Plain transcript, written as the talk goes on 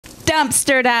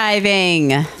Dumpster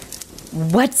diving.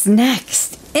 What's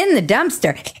next in the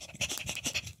dumpster?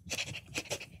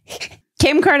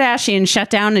 Kim Kardashian shut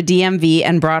down a DMV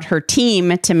and brought her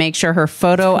team to make sure her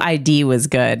photo ID was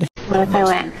good. What if I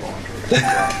win?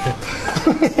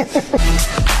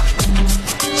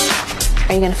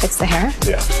 Are you gonna fix the hair?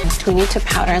 Yeah. Do we need to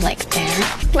powder like there?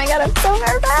 Oh my god, I'm so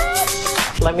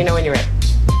nervous. Let me know when you're ready.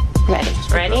 Ready.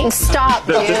 Ready? Stop,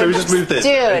 dude. Let me just move this.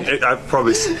 Dude. I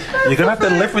promise. You're gonna have to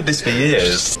live with this for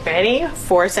years. Ready?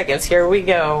 4 seconds. Here we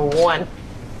go. 1,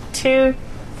 2,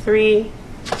 3,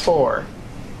 4.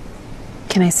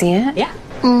 Can I see it? Yeah.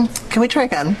 Can we try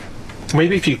again?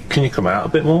 Maybe can you come out a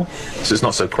bit more so it's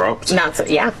not so cropped? Not so,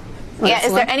 yeah. Yeah,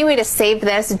 is there any way to save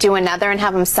this, do another, and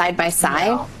have them side by side?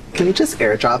 No. Can you just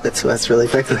airdrop it to us really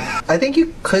quickly? I think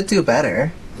you could do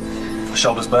better.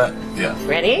 Shoulders back. Yeah.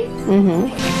 Ready?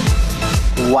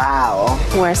 Wow.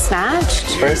 We're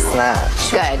snatched? We're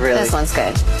snatched. Good. Really. This one's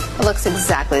good. It looks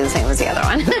exactly the same as the other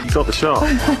one. You got the shot.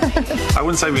 I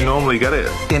wouldn't say we normally get it.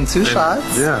 In 2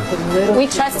 shots? Yeah. We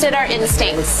trusted our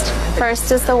instincts.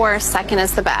 First is the worst, second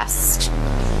is the best.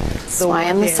 That's why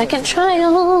I'm the second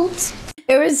child.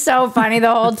 It was so funny.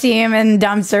 The whole team in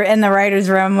dumpster in the writer's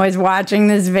room was watching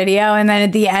this video, and then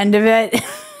at the end of it,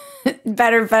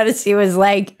 Better PHETASY was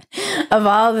like, of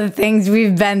all the things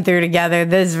we've been through together,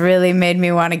 this really made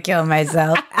me want to kill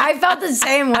myself. I felt the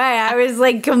same way. I was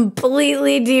like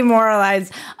completely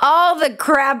demoralized. All the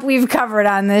crap we've covered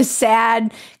on this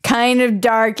sad, kind of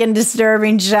dark and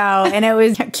disturbing show. And it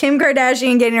was Kim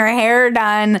Kardashian getting her hair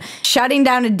done, shutting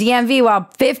down a DMV while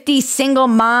 50 single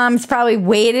moms probably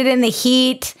waited in the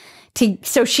heat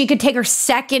so she could take her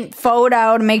second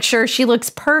photo to make sure she looks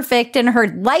perfect in her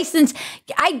license.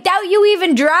 I doubt you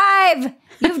even drive.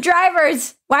 You have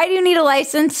drivers. Why do you need a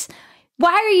license?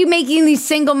 Why are you making these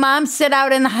single moms sit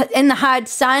out in the hot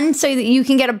sun so that you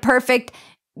can get a perfect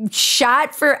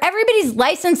shot? For everybody's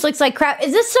license looks like crap.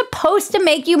 Is this supposed to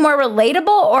make you more relatable?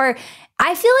 Or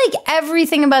I feel like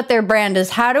everything about their brand is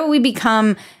how do we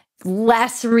become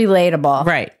less relatable?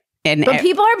 Right. But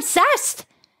people are obsessed.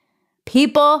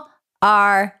 People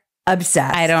are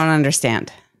obsessed. I don't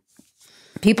understand.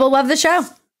 People love the show.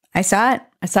 I saw it.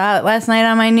 I saw it last night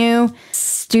on my new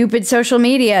stupid social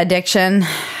media addiction,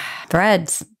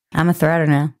 Threads. I'm a threader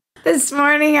now. This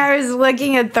morning I was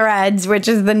looking at Threads, which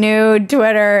is the new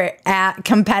Twitter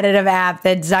competitive app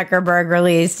that Zuckerberg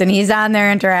released. And he's on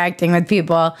there interacting with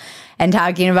people and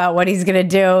talking about what he's going to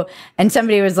do. And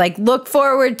somebody was like, look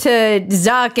forward to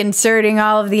Zuck inserting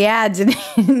all of the ads. And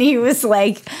he was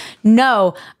like,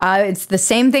 no, it's the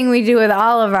same thing we do with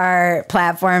all of our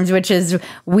platforms, which is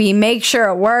we make sure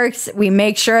it works. We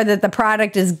make sure that the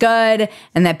product is good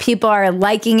and that people are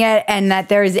liking it and that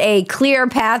there's a clear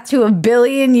path to 1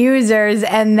 billion users.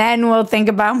 And then we'll think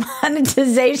about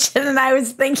monetization. And I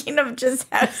was thinking of just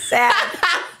how sad.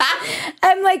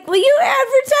 I'm like, will you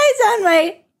advertise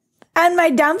on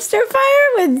my dumpster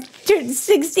fire with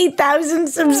 60,000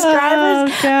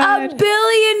 subscribers, Oh, 1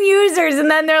 billion users,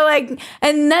 and then they're like,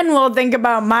 and then we'll think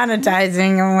about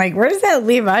monetizing. I'm like, where does that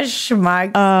leave us,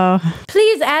 schmuck?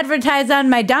 Please advertise on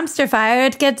my dumpster fire.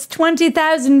 It gets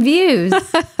 20,000 views.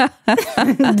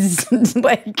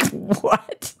 Like,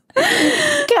 what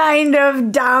kind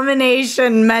of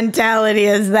domination mentality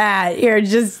is that?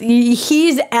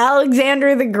 He's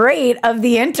Alexander the Great of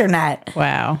the internet.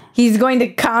 Wow. He's going to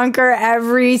conquer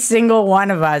every single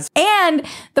one of us. And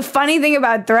the funny thing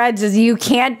about Threads is you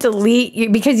can't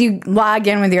delete, because you log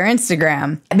in with your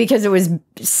Instagram, because it was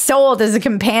sold as a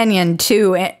companion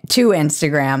to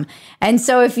Instagram. And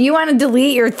so if you want to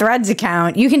delete your Threads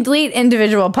account, you can delete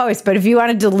individual posts, but if you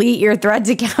want to delete your Threads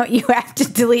account, you have to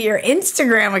delete your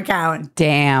Instagram account.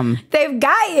 Damn. They've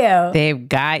got you. They've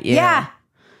got you. Yeah.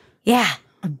 Yeah.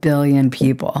 1 billion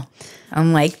people.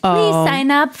 I'm like, please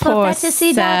sign up for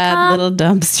PHETASY.com. Sad little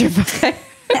dumpster fire.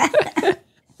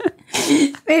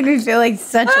 Made me feel like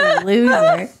such a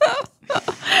loser.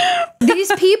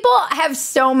 These people have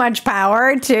so much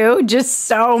power, too. Just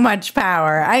so much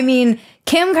power. I mean,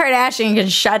 Kim Kardashian can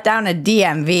shut down a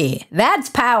DMV. That's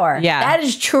power. Yeah. That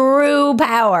is true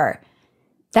power.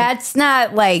 That's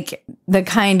not like the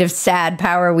kind of sad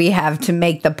power we have to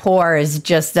make the poor is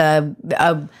just a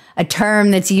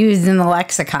term that's used in the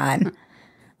lexicon.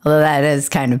 Although that is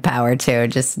kind of power, too.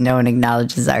 Just no one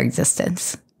acknowledges our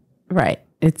existence. Right.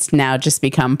 It's now just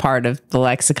become part of the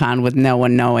lexicon with no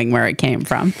one knowing where it came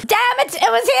from. Damn it! It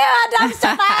was here on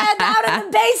dumpster fire down in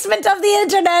the basement of the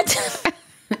internet.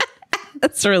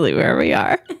 That's really where we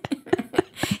are.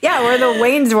 Yeah, we're the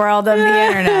Wayne's World of the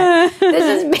internet.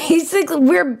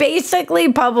 We're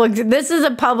basically public. This is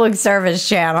a public service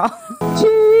channel.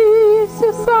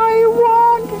 Jesus, I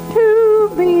want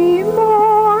to be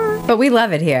But we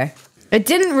love it here. It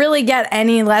didn't really get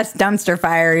any less dumpster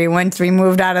fiery once we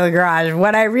moved out of the garage.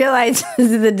 What I realized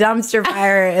is the dumpster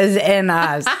fire is in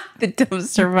us. The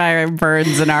dumpster fire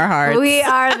burns in our hearts. We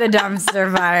are the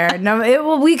dumpster fire.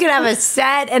 No, we could have a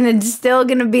set and it's still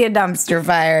going to be a dumpster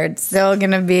fire. It's still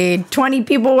going to be 20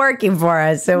 people working for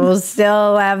us. It will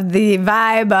still have the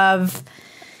vibe of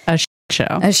a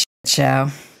show. A show.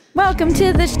 Welcome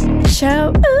to the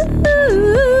show.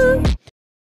 Ooh.